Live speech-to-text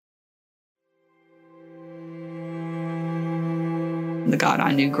The God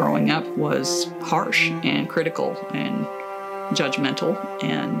I knew growing up was harsh and critical and judgmental,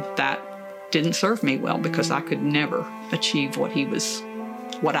 and that didn't serve me well because I could never achieve what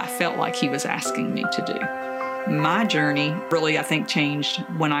I felt like he was asking me to do. My journey really, I think, changed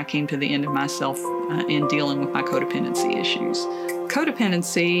when I came to the end of myself in dealing with my codependency issues.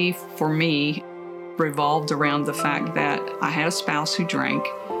 Codependency, for me, revolved around the fact that I had a spouse who drank.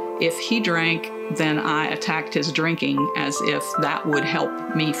 If he drank, then I attacked his drinking as if that would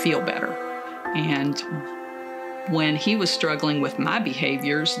help me feel better. And when he was struggling with my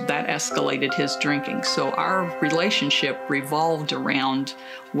behaviors, that escalated his drinking. So our relationship revolved around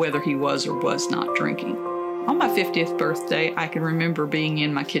whether he was or was not drinking. On my 50th birthday, I can remember being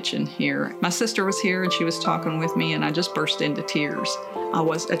in my kitchen here. My sister was here and she was talking with me, and I just burst into tears.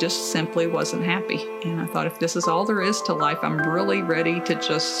 I just simply wasn't happy. And I thought, if this is all there is to life, I'm really ready to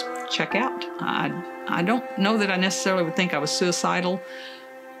just check out. I don't know that I necessarily would think I was suicidal,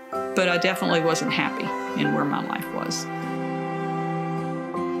 but I definitely wasn't happy in where my life was.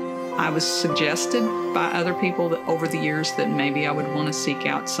 I was suggested by other people that over the years that maybe I would want to seek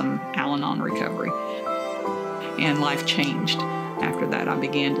out some Al-Anon recovery. And life changed. After that, I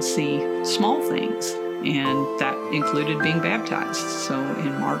began to see small things, and that included being baptized. So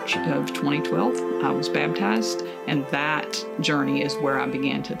in March of 2012, I was baptized, and that journey is where I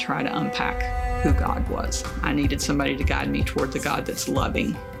began to try to unpack who God was. I needed somebody to guide me toward the God that's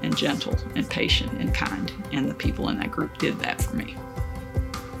loving and gentle and patient and kind, and the people in that group did that for me.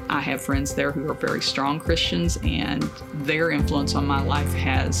 I have friends there who are very strong Christians, and their influence on my life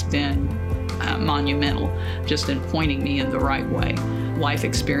has been monumental, just in pointing me in the right way. Life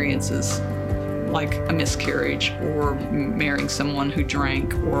experiences like a miscarriage or marrying someone who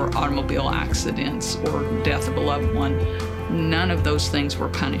drank or automobile accidents or death of a loved one, none of those things were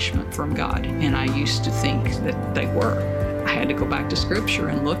punishment from God, and I used to think that they were. I had to go back to Scripture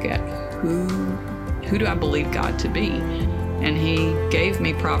and look at who do I believe God to be? And he gave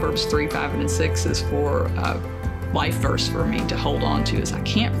me Proverbs 3, 5, and 6 as for life verse for me to hold on to, is I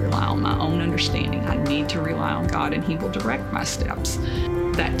can't rely on my own understanding. I need to rely on God, and he will direct my steps.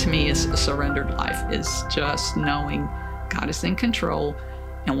 That to me is a surrendered life, is just knowing God is in control,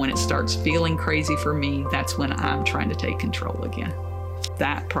 and when it starts feeling crazy for me, that's when I'm trying to take control again.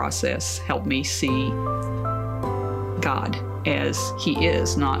 That process helped me see God as he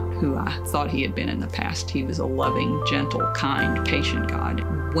is, not who I thought he had been in the past. He was a loving, gentle, kind, patient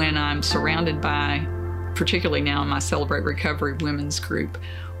God. When I'm surrounded by, particularly now in my Celebrate Recovery women's group,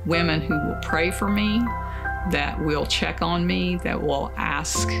 women who will pray for me, that will check on me, that will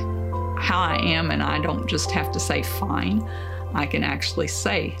ask how I am, and I don't just have to say fine. I can actually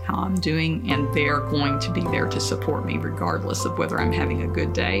say how I'm doing, and they're going to be there to support me regardless of whether I'm having a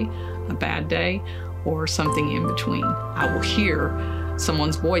good day, a bad day, or something in between. I will hear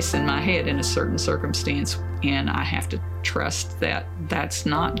someone's voice in my head in a certain circumstance, and I have to trust that that's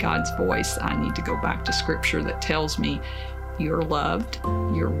not God's voice. I need to go back to Scripture that tells me you're loved,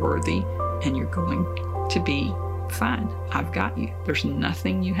 you're worthy, and you're going to be fine. I've got you. There's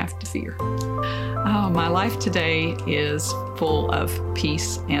nothing you have to fear. My life today is full of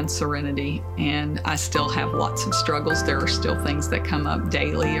peace and serenity, and I still have lots of struggles. There are still things that come up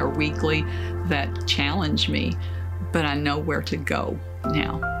daily or weekly that challenge me, but I know where to go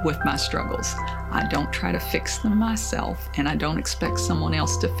now with my struggles. I don't try to fix them myself, and I don't expect someone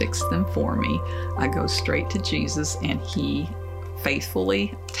else to fix them for me. I go straight to Jesus, and he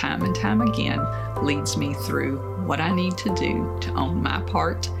faithfully, time and time again, leads me through what I need to do to own my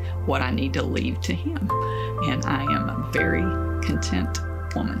part, what I need to leave to him. And I am a very content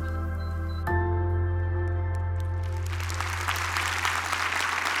woman.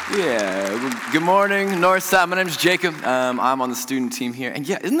 Yeah, well, good morning, Northside. My name is Jacob. I'm on the student team here. And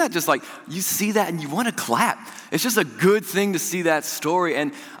yeah, isn't that just like, you see that and you want to clap? It's just a good thing to see that story.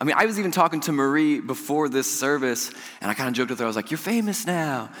 And I mean, I was even talking to Marie before this service, and I kind of joked with her. I was like, you're famous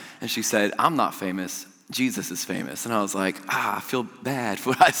now. And she said, I'm not famous. Jesus is famous. And I was like, I feel bad for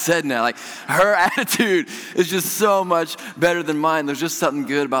what I said now. Like, her attitude is just so much better than mine. There's just something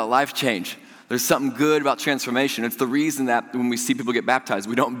good about life change. There's something good about transformation. It's the reason that when we see people get baptized,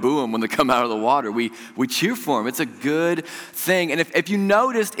 we don't boo them when they come out of the water. We cheer for them. It's a good thing. And if you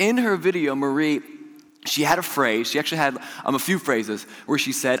noticed in her video, Marie, she had a phrase. She actually had a few phrases where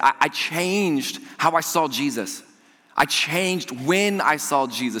she said, I changed how I saw Jesus. I changed when I saw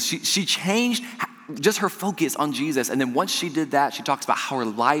Jesus. She changed just her focus on Jesus. And then once she did that, she talks about how her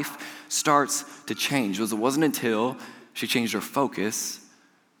life starts to change. It wasn't until she changed her focus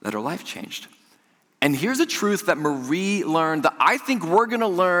that her life changed. And here's a truth that Marie learned that I think we're gonna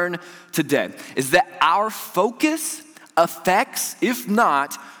learn today, is that our focus affects, if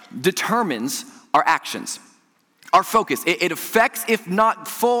not determines, our actions. Our focus, it affects, if not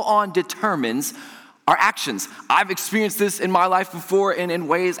full on determines, our actions. I've experienced this in my life before in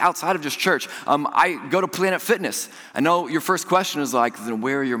ways outside of just church. I go to Planet Fitness. I know your first question is like, then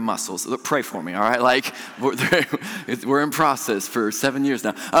where are your muscles? Pray for me, all right? Like, we're in process for 7 years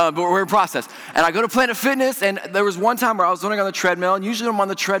now, but we're in process. And I go to Planet Fitness, and there was one time where I was running on the treadmill, and usually when I'm on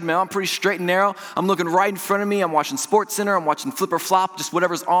the treadmill, I'm pretty straight and narrow. I'm looking right in front of me. I'm watching Sports Center. I'm watching Flip or Flop, just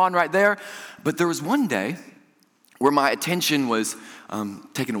whatever's on right there. But there was one day where my attention was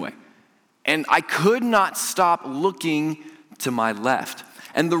taken away. And I could not stop looking to my left.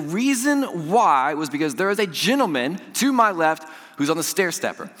 And the reason why was because there is a gentleman to my left who's on the stair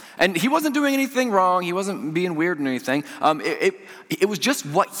stepper. And he wasn't doing anything wrong. He wasn't being weird or anything. It was just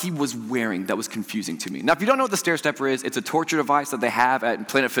what he was wearing that was confusing to me. Now, if you don't know what the stair stepper is, it's a torture device that they have at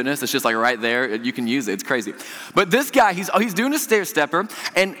Planet Fitness. It's just like right there. You can use it. It's crazy. But this guy, he's doing a stair stepper.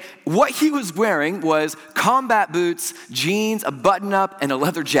 And what he was wearing was combat boots, jeans, a button up, and a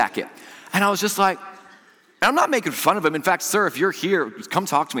leather jacket. And I was just like, and I'm not making fun of him. In fact, sir, if you're here, come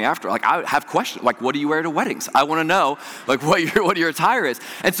talk to me after. Like, I have questions. Like, what do you wear to weddings? I want to know, like, what your attire is.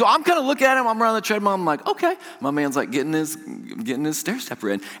 And so I'm kind of looking at him. I'm around the treadmill. I'm like, okay. My man's like getting his stair stepper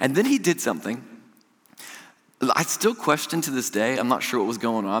in. And then he did something. I still question to this day. I'm not sure what was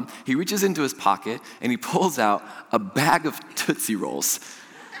going on. He reaches into his pocket and he pulls out a bag of Tootsie Rolls.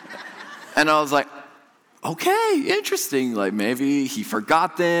 And I was like, okay, interesting. Like maybe he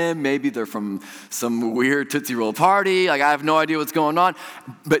forgot them. Maybe they're from some weird Tootsie Roll party. Like I have no idea what's going on.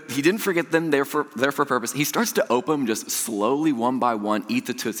 But he didn't forget them. They're for a purpose. He starts to open them just slowly, one by one, eat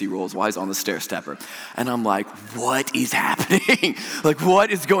the Tootsie Rolls while he's on the stair stepper. And I'm like, what is happening? Like what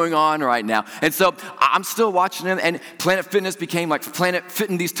is going on right now? And so I'm still watching him. And Planet Fitness became like Planet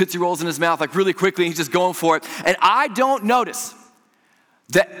fitting these Tootsie Rolls in his mouth like really quickly. He's just going for it. And I don't notice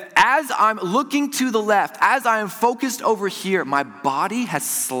that as I'm looking to the left, as I am focused over here, my body has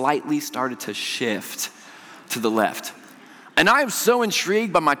slightly started to shift to the left. And I am so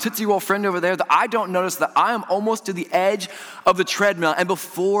intrigued by my Tootsie Roll friend over there that I don't notice that I am almost to the edge of the treadmill. And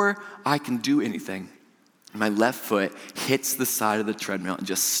before I can do anything, my left foot hits the side of the treadmill and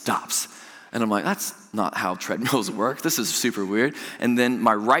just stops. And I'm like, that's not how treadmills work. This is super weird. And then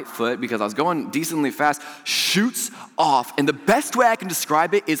my right foot, because I was going decently fast, shoots off. And the best way I can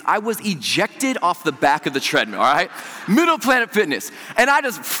describe it is I was ejected off the back of the treadmill, all right? Middle Planet Fitness. And I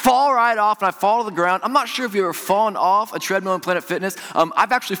just fall right off and I fall to the ground. I'm not sure if you've ever fallen off a treadmill in Planet Fitness.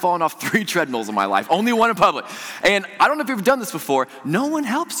 I've actually fallen off 3 treadmills in my life, only one in public. And I don't know if you've ever done this before. No one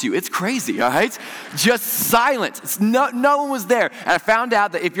helps you. It's crazy, all right? Just silence. No one was there. And I found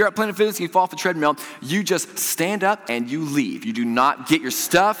out that if you're at Planet Fitness and you fall off the treadmill, you just stand up and you leave. You do not get your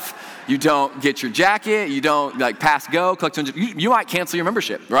stuff. You don't get your jacket. You don't like pass go, collect 200. You might cancel your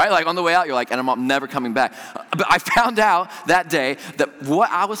membership, right? Like on the way out, you're like, and I'm never coming back. But I found out that day that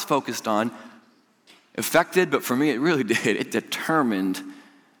what I was focused on affected, but for me it really did. It determined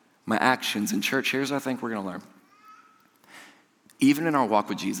my actions. In church, here's what I think we're going to learn. Even in our walk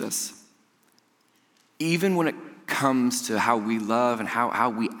with Jesus, even when it comes to how we love and how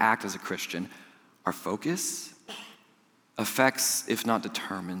we act as a Christian, our focus affects, if not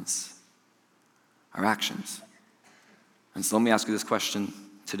determines, our actions. And so let me ask you this question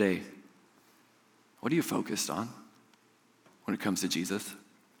today. What are you focused on when it comes to Jesus?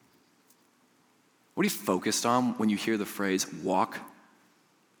 What are you focused on when you hear the phrase, walk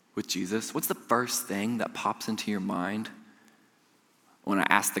with Jesus? What's the first thing that pops into your mind when I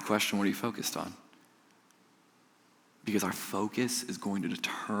ask the question, what are you focused on? Because our focus is going to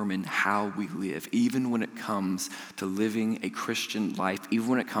determine how we live. Even when it comes to living a Christian life, even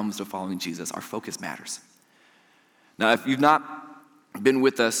when it comes to following Jesus, our focus matters. Now, if you've not been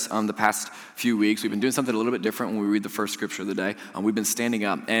with us the past few weeks, we've been doing something a little bit different when we read the first scripture of the day. We've been standing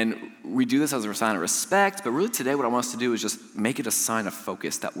up, and we do this as a sign of respect, but really today what I want us to do is just make it a sign of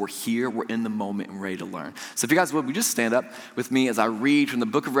focus, that we're here, we're in the moment, and ready to learn. So if you guys would, we just stand up with me as I read from the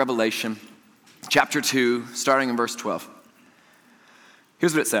book of Revelation, chapter 2, starting in verse 12.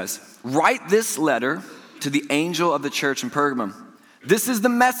 Here's what it says. Write this letter to the angel of the church in Pergamum. This is the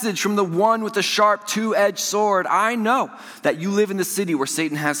message from the one with the sharp two-edged sword. I know that you live in the city where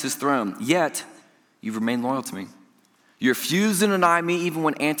Satan has his throne, yet you've remained loyal to me. You refused to deny me even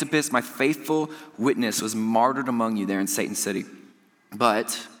when Antipas, my faithful witness, was martyred among you there in Satan's city.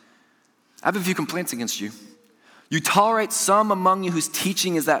 But I have a few complaints against you. You tolerate some among you whose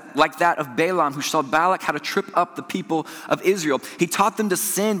teaching is like that of Balaam, who showed Balak how to trip up the people of Israel. He taught them to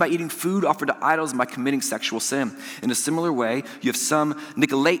sin by eating food offered to idols and by committing sexual sin. In a similar way, you have some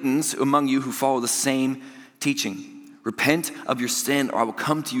Nicolaitans among you who follow the same teaching. Repent of your sin, or I will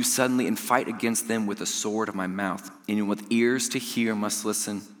come to you suddenly and fight against them with the sword of my mouth. Anyone with ears to hear must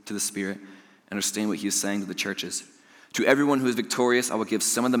listen to the Spirit and understand what he is saying to the churches. To everyone who is victorious, I will give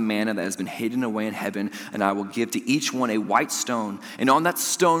some of the manna that has been hidden away in heaven, and I will give to each one a white stone, and on that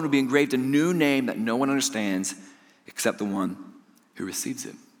stone will be engraved a new name that no one understands except the one who receives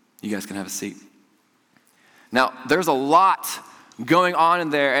it. You guys can have a seat. Now, there's a lot going on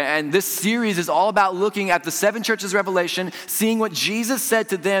in there, and this series is all about looking at the seven churches of Revelation, seeing what Jesus said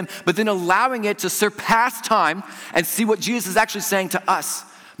to them, but then allowing it to surpass time and see what Jesus is actually saying to us.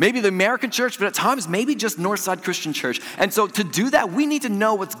 Maybe the American church, but at times maybe just Northside Christian Church. And so to do that, we need to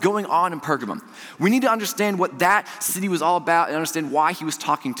know what's going on in Pergamum. We need to understand what that city was all about and understand why he was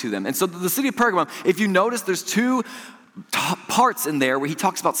talking to them. And so the city of Pergamum, if you notice, there's two parts in there where he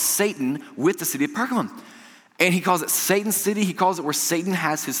talks about Satan with the city of Pergamum. And he calls it Satan's city. He calls it where Satan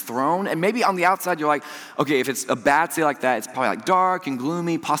has his throne. And maybe on the outside, you're like, okay, if it's a bad city like that, it's probably like dark and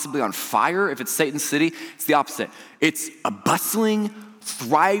gloomy, possibly on fire. If it's Satan's city, it's the opposite. It's a bustling,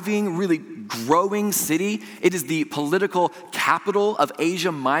 thriving, really growing city. It is the political capital of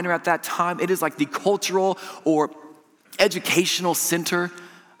Asia Minor at that time. It is like the cultural or educational center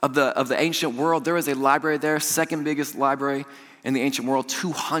of the ancient world. There is a library there, second biggest library in the ancient world,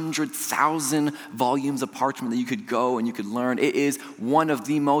 200,000 volumes of parchment that you could go and you could learn. It is one of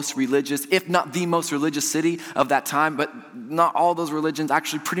the most religious, if not the most religious city of that time, but not all those religions,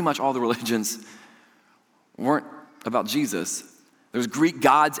 actually pretty much all the religions weren't about Jesus. There's Greek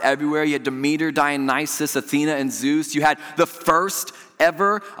gods everywhere. You had Demeter, Dionysus, Athena, and Zeus. You had the first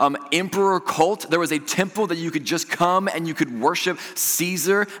ever emperor cult. There was a temple that you could just come and you could worship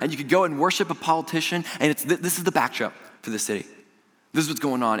Caesar, and you could go and worship a politician, and this is the backdrop for the city. This is what's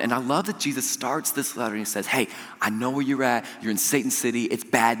going on. And I love that Jesus starts this letter and he says, hey, I know where you're at. You're in Satan's city. It's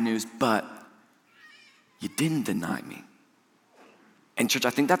bad news, but you didn't deny me. And church,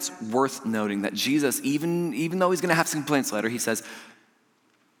 I think that's worth noting that Jesus, even though he's going to have some complaints later, he says,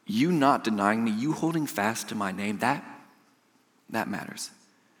 you not denying me, you holding fast to my name, that matters.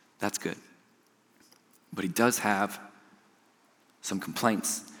 That's good. But he does have some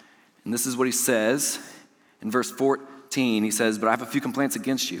complaints. And this is what he says in verse 14. He says, but I have a few complaints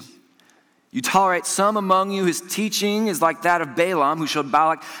against you. You tolerate some among you whose teaching is like that of Balaam, who showed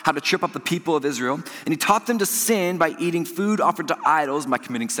Balak how to trip up the people of Israel. And he taught them to sin by eating food offered to idols, by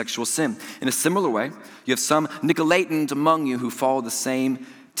committing sexual sin. In a similar way, you have some Nicolaitans among you who follow the same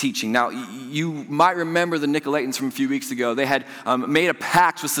teaching. Now, you might remember the Nicolaitans from a few weeks ago. They had made a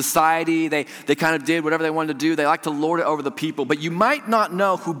pact with society. They kind of did whatever they wanted to do. They like to lord it over the people. But you might not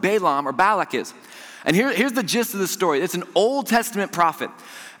know who Balaam or Balak is. And here's the gist of the story. It's an Old Testament prophet.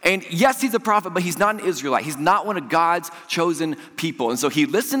 And yes, he's a prophet, but he's not an Israelite. He's not one of God's chosen people. And so he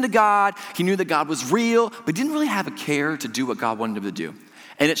listened to God. He knew that God was real, but didn't really have a care to do what God wanted him to do.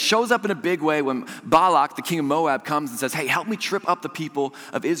 And it shows up in a big way when Balak, the king of Moab, comes and says, hey, help me trip up the people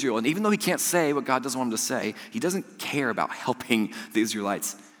of Israel. And even though he can't say what God doesn't want him to say, he doesn't care about helping the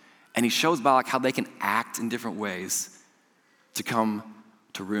Israelites. And he shows Balak how they can act in different ways to come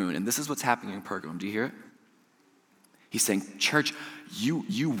to ruin. And this is what's happening in Pergamum. Do you hear it? He's saying, church,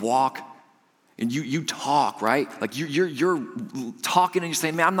 you walk and you talk, right? Like you're talking and you're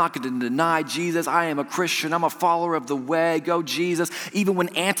saying, man, I'm not going to deny Jesus. I am a Christian. I'm a follower of the way. Go Jesus. Even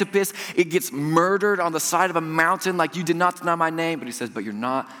when Antipas, it gets murdered on the side of a mountain, like you did not deny my name. But he says, but you're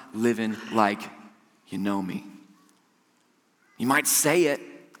not living like you know me. You might say it.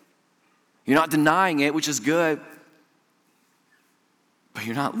 You're not denying it, which is good. But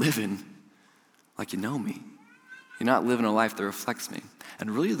you're not living like you know me. You're not living a life that reflects me.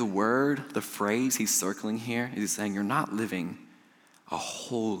 And really the phrase he's circling here is he's saying you're not living a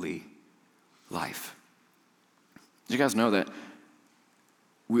holy life. Did you guys know that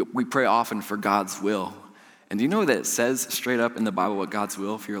we pray often for God's will? And do you know that it says straight up in the Bible what God's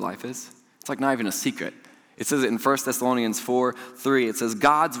will for your life is? It's like not even a secret. It says it in 1 Thessalonians 4:3. It says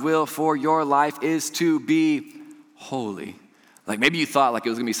God's will for your life is to be holy. Like maybe you thought like it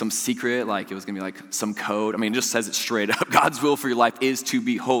was going to be some secret, like it was going to be like some code. I mean, it just says it straight up. God's will for your life is to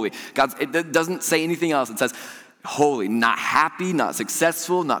be holy. It doesn't say anything else. It says holy, not happy, not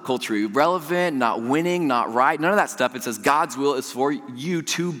successful, not culturally relevant, not winning, not right. None of that stuff. It says God's will is for you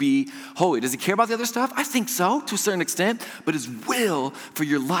to be holy. Does he care about the other stuff? I think so to a certain extent. But his will for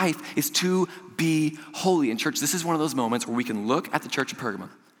your life is to be holy. And church, this is one of those moments where we can look at the church of Pergamum,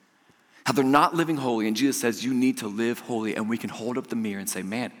 how they're not living holy, and Jesus says you need to live holy, and we can hold up the mirror and say,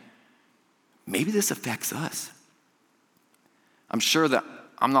 man, maybe this affects us. I'm sure that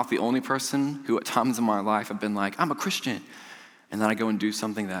I'm not the only person who at times in my life have been like, I'm a Christian, and then I go and do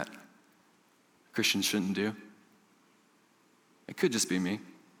something that Christians shouldn't do. It could just be me.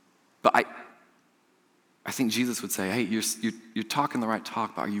 But I think Jesus would say, hey, you're talking the right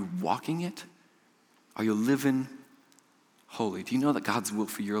talk, but are you walking it? Are you living holy? Do you know that God's will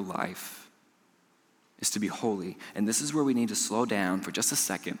for your life is to be holy? And this is where we need to slow down for just a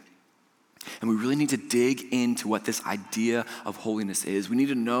second. And we really need to dig into what this idea of holiness is. We need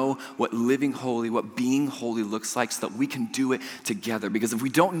to know what living holy, what being holy looks like so that we can do it together. Because if we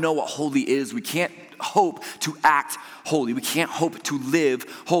don't know what holy is, we can't hope to act holy. We can't hope to live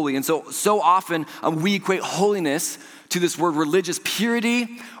holy. And so often we equate holiness to this word religious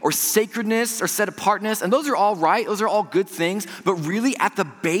purity or sacredness or set apartness. And those are all right. Those are all good things. But really at the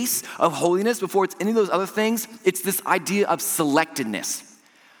base of holiness, before it's any of those other things, it's this idea of selectedness,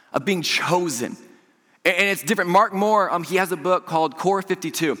 of being chosen. And it's different. Mark Moore, he has a book called Core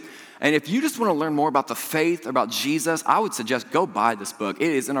 52. And if you just want to learn more about the faith, about Jesus, I would suggest go buy this book. It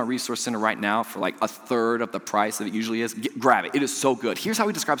is in our resource center right now for like a third of the price that it usually is. Grab it. It is so good. Here's how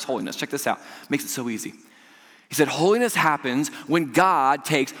he describes holiness. Check this out. Makes it so easy. He said, holiness happens when God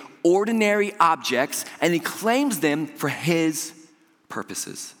takes ordinary objects and he claims them for his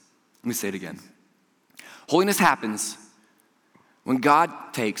purposes. Let me say it again. Holiness happens when God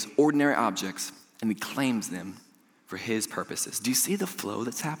takes ordinary objects and he claims them for his purposes. Do you see the flow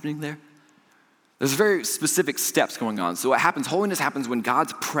that's happening there? There's very specific steps going on. So what happens, holiness happens when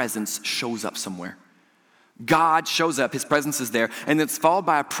God's presence shows up somewhere. God shows up, his presence is there, and it's followed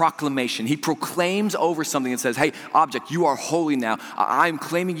by a proclamation. He proclaims over something and says, hey, object, you are holy now. I'm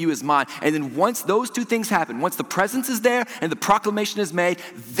claiming you as mine. And then once those two things happen, once the presence is there and the proclamation is made,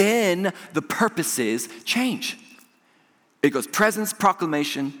 then the purposes change. It goes presence,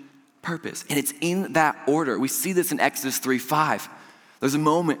 proclamation, purpose. And it's in that order. We see this in Exodus 3:5. There's a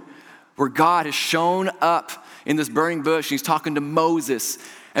moment where God has shown up in this burning bush. He's talking to Moses.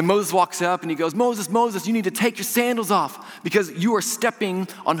 And Moses walks up and he goes, Moses, you need to take your sandals off because you are stepping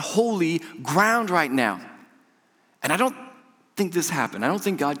on holy ground right now. And I don't think this happened. I don't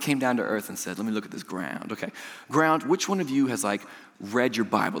think God came down to earth and said, let me look at this ground. Okay, ground, which one of you has read your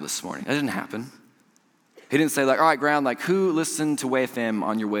Bible this morning? That didn't happen. He didn't say all right, ground, who listened to WayFM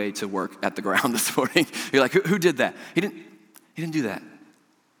on your way to work at the ground this morning? You're like, who did that? He didn't do that.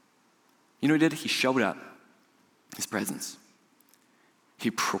 You know what he did? He showed up, his presence. He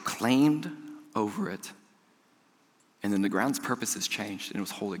proclaimed over it, and then the ground's purposes changed, and it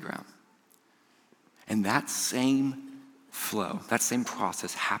was holy ground. And that same flow, that same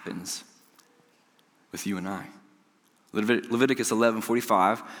process happens with you and I. Leviticus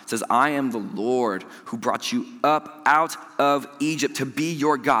 11:45 says, I am the Lord who brought you up out of Egypt to be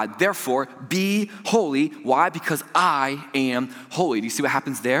your God. Therefore, be holy. Why? Because I am holy. Do you see what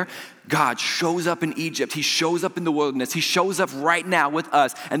happens there? God shows up in Egypt. He shows up in the wilderness. He shows up right now with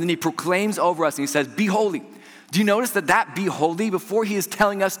us. And then he proclaims over us and he says, be holy. Do you notice that be holy, before he is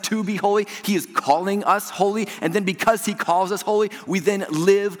telling us to be holy, he is calling us holy. And then because he calls us holy, we then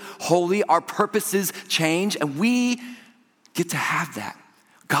live holy. Our purposes change and we get to have that.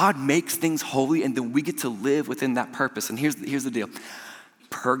 God makes things holy and then we get to live within that purpose. And here's the deal.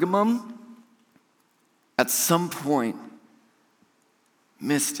 Pergamum, at some point,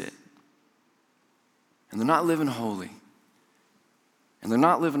 missed it. And they're not living holy. And they're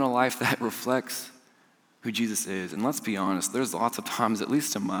not living a life that reflects who Jesus is. And let's be honest, there's lots of times, at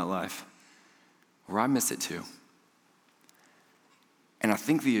least in my life, where I miss it too. And I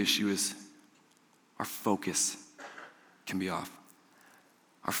think the issue is our focus can be off.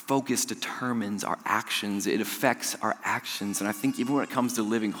 Our focus determines our actions. It affects our actions. And I think even when it comes to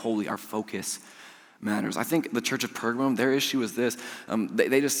living holy, our focus matters. I think the church of Pergamum, their issue is this.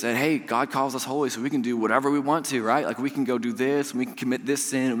 They just said, hey, God calls us holy, so we can do whatever we want to, right? We can go do this, and we can commit this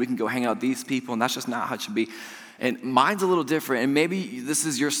sin, and we can go hang out with these people, and that's just not how it should be. And mine's a little different, and maybe this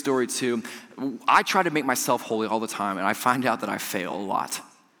is your story too. I try to make myself holy all the time, and I find out that I fail a lot.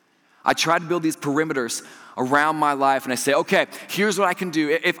 I try to build these perimeters around my life, and I say, okay, here's what I can do.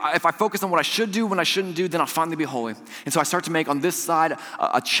 If I focus on what I should do when I shouldn't do, then I'll finally be holy. And so I start to make on this side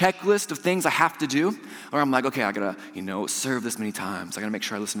a checklist of things I have to do, or I'm like, okay, I gotta, serve this many times. I gotta make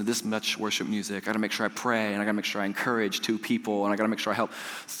sure I listen to this much worship music. I gotta make sure I pray, and I gotta make sure I encourage 2 people, and I gotta make sure I help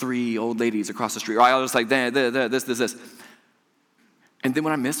 3 old ladies across the street. Or I'll just this. And then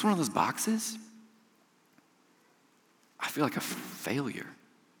when I miss one of those boxes, I feel like a failure.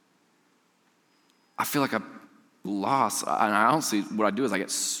 I feel like I'm lost, and honestly, what I do is I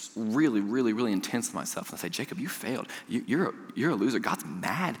get really, really, really intense with myself, and I say, Jacob, you failed. You're a loser. God's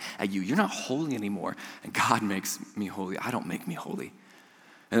mad at you. You're not holy anymore, and God makes me holy. I don't make me holy.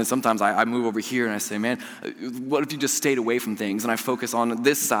 And then sometimes I move over here and I say, man, what if you just stayed away from things? And I focus on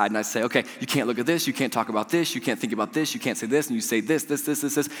this side and I say, okay, you can't look at this, you can't talk about this, you can't think about this, you can't say this, and you say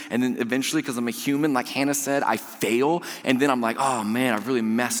this. And then eventually, because I'm a human, like Hannah said, I fail. And then I'm like, oh man, I've really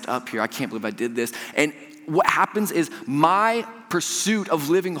messed up here. I can't believe I did this. And what happens is my pursuit of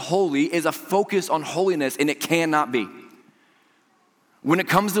living holy is a focus on holiness, and it cannot be. When it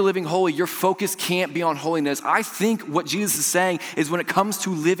comes to living holy, your focus can't be on holiness. I think what Jesus is saying is when it comes to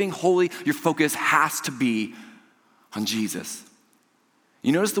living holy, your focus has to be on Jesus.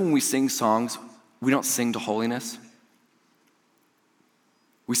 You notice that when we sing songs, we don't sing to holiness.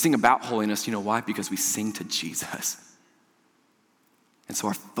 We sing about holiness. You know why? Because we sing to Jesus. And so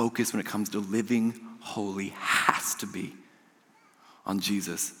our focus when it comes to living holy has to be on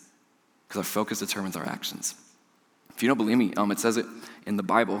Jesus, because our focus determines our actions. If you don't believe me, it says it in the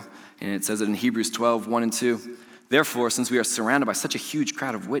Bible, and it says it in Hebrews 12, 1 and 2. Therefore, since we are surrounded by such a huge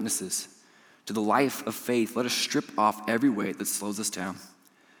crowd of witnesses to the life of faith, let us strip off every weight that slows us down,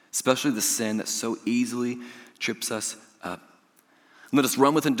 especially the sin that so easily trips us up. And let us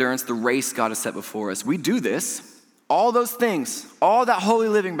run with endurance the race God has set before us. We do this, all those things, all that holy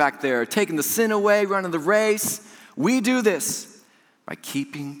living back there, taking the sin away, running the race. We do this by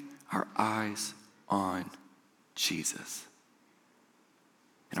keeping our eyes on Jesus.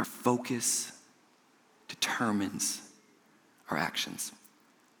 And our focus determines our actions.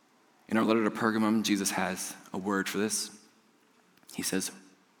 In our letter to Pergamum, Jesus has a word for this. He says,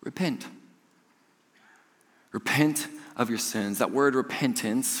 repent. Repent of your sins. That word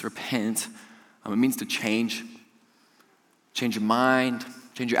repentance, repent, it means to change. Change your mind,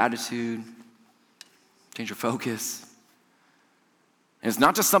 change your attitude, change your focus. And it's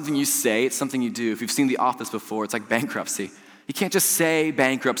not just something you say, it's something you do. If you've seen The Office before, it's like bankruptcy. You can't just say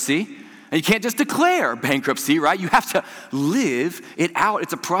bankruptcy, and you can't just declare bankruptcy, right? You have to live it out.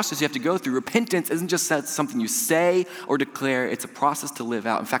 It's a process you have to go through. Repentance isn't just something you say or declare, it's a process to live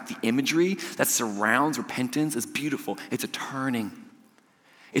out. In fact, the imagery that surrounds repentance is beautiful. It's a turning.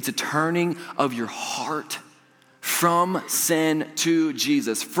 It's a turning of your heart from sin to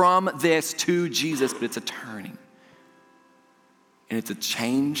Jesus, from this to Jesus, but it's a turning. And it's a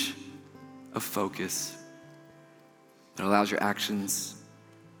change of focus that allows your actions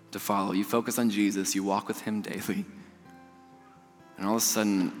to follow. You focus on Jesus, you walk with him daily, and all of a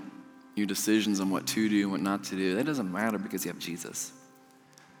sudden, your decisions on what to do and what not to do, that doesn't matter because you have Jesus.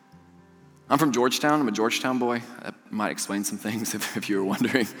 I'm from Georgetown. I'm a Georgetown boy. That might explain some things if you were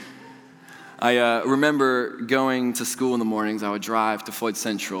wondering. I remember going to school in the mornings. I would drive to Floyd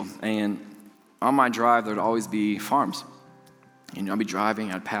Central, and on my drive, there would always be farms. And I'd be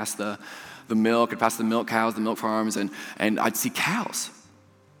driving, I'd pass the milk, I'd pass the milk cows, the milk farms, and I'd see cows.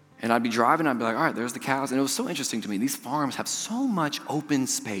 And I'd be driving, I'd be like, all right, there's the cows. And it was so interesting to me. These farms have so much open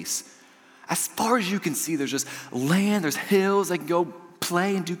space. As far as you can see, there's just land, there's hills, they can go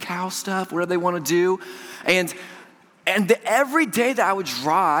play and do cow stuff, whatever they want to do. And every day that I would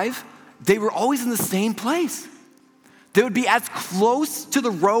drive, they were always in the same place. They would be as close to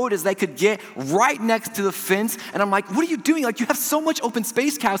the road as they could get, right next to the fence. And I'm like, what are you doing? Like, you have so much open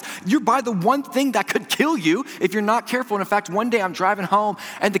space, cows. You're by the one thing that could kill you if you're not careful. And in fact, one day I'm driving home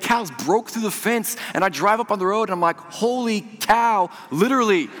and the cows broke through the fence, and I drive up on the road and I'm like, holy cow,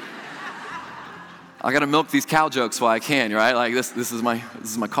 literally. I gotta milk these cow jokes while I can, right? Like this is my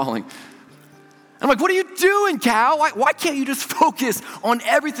calling. I'm like, what are you doing, cow? Why can't you just focus on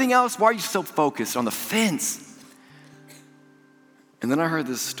everything else? Why are you so focused on the fence? And then I heard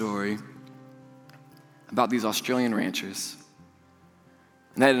this story about these Australian ranchers.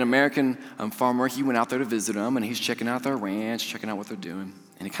 And they had an American farmer. He went out there to visit them, and he's checking out their ranch, checking out what they're doing.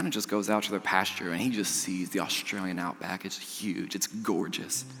 And he kind of just goes out to their pasture, and he just sees the Australian outback. It's huge. It's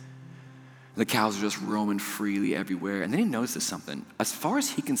gorgeous. The cows are just roaming freely everywhere. And then he notices something. As far as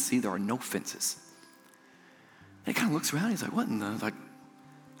he can see, there are no fences. And he kind of looks around. He's like, what in the, like,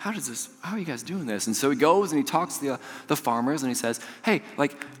 how are you guys doing this? And so he goes and he talks to the farmers, and he says, hey,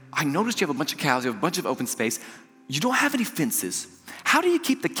 like, I noticed you have a bunch of cows, you have a bunch of open space. You don't have any fences. How do you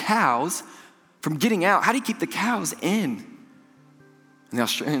keep the cows from getting out? How do you keep the cows in? And the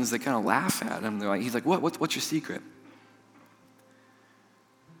Australians, they kind of laugh at him. He's like, what's your secret?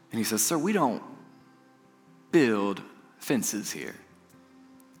 And he says, sir, we don't build fences here.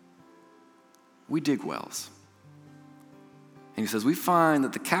 We dig wells. And he says, we find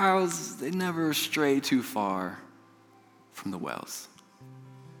that the cows, they never stray too far from the wells.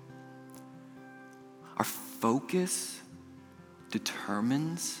 Our focus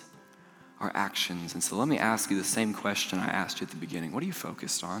determines our actions. And so let me ask you the same question I asked you at the beginning. What are you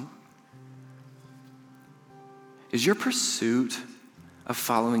focused on? Is your pursuit of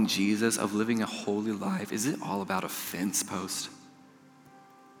following Jesus, of living a holy life, is it all about a fence post?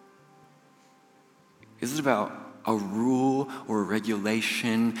 Is it about a rule or a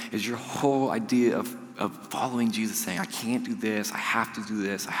regulation? Is your whole idea of following Jesus saying, I can't do this, I have to do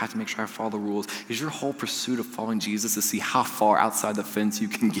this, I have to make sure I follow the rules? Is your whole pursuit of following Jesus to see how far outside the fence you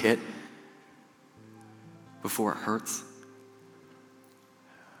can get before it hurts?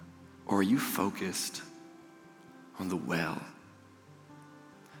 Or are you focused on the well,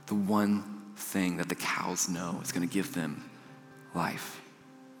 the one thing that the cows know is going to give them life?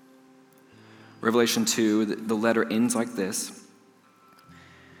 Revelation 2, the letter ends like this.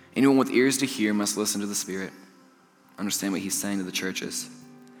 Anyone with ears to hear must listen to the Spirit. Understand what he's saying to the churches.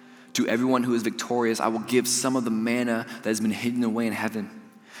 To everyone who is victorious, I will give some of the manna that has been hidden away in heaven.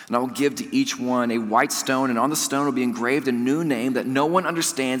 And I will give to each one a white stone, and on the stone will be engraved a new name that no one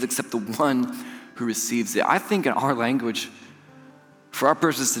understands except the one who receives it. I think in our language, for our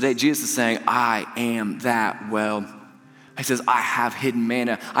purposes today, Jesus is saying, I am that well. He says, I have hidden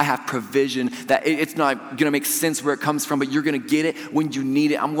manna. I have provision that it's not going to make sense where it comes from, but you're going to get it when you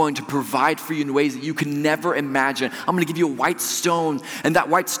need it. I'm going to provide for you in ways that you can never imagine. I'm going to give you a white stone. And that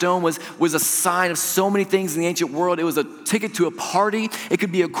white stone was a sign of so many things in the ancient world. It was a ticket to a party. It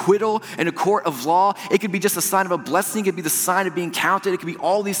could be acquittal in a court of law. It could be just a sign of a blessing. It could be the sign of being counted. It could be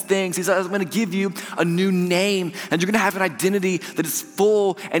all these things. He says, I'm going to give you a new name, and you're going to have an identity that is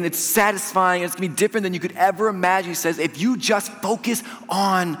full and it's satisfying. And it's going to be different than you could ever imagine. He says, if you just focus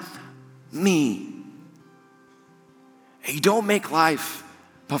on me. And you don't make life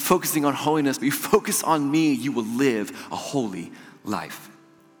by focusing on holiness, but you focus on me, you will live a holy life.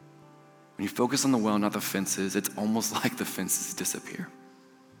 When you focus on the well, not the fences, it's almost like the fences disappear.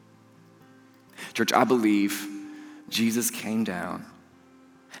 Church, I believe Jesus came down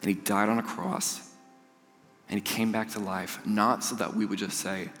and he died on a cross and he came back to life, not so that we would just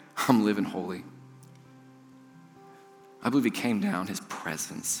say, I'm living holy. I believe he came down, his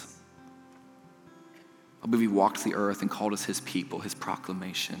presence. I believe he walked the earth and called us his people, his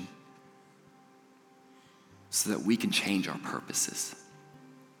proclamation, so that we can change our purposes.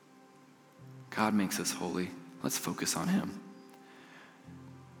 God makes us holy. Let's focus on him.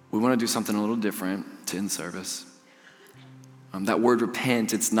 We want to do something a little different to end service. That word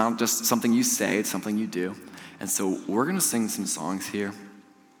repent, it's not just something you say, it's something you do. And so we're going to sing some songs here.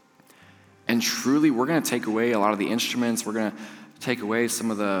 And truly, we're going to take away a lot of the instruments. We're going to take away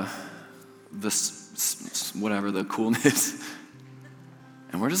some of the coolness.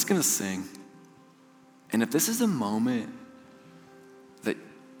 And we're just going to sing. And if this is a moment that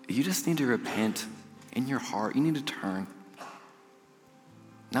you just need to repent in your heart, you need to turn,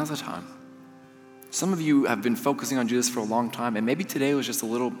 now's the time. Some of you have been focusing on Jesus for a long time, and maybe today was just a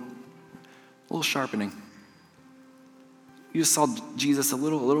little sharpening. You just saw Jesus a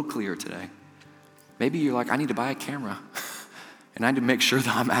little clearer today. Maybe you're like, I need to buy a camera and I need to make sure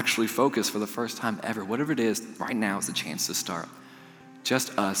that I'm actually focused for the first time ever. Whatever it is, right now is the chance to start.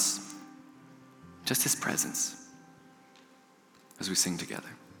 Just us, just his presence as we sing together.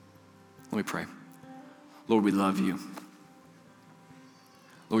 Let me pray. Lord, we love you.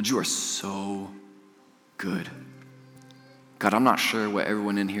 Lord, you are so good. God, I'm not sure what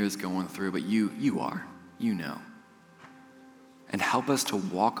everyone in here is going through, but you are. You know. And help us to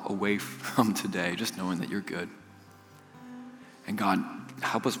walk away from today just knowing that you're good. And God,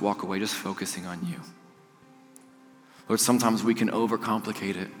 help us walk away just focusing on you. Lord, sometimes we can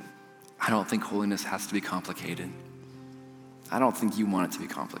overcomplicate it. I don't think holiness has to be complicated. I don't think you want it to be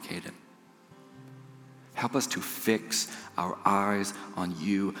complicated. Help us to fix our eyes on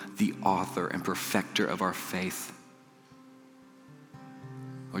you, the author and perfecter of our faith.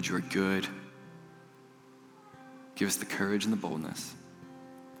 Lord, you are good. Give us the courage and the boldness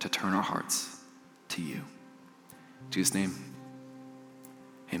to turn our hearts to you. In Jesus' name,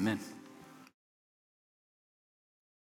 amen.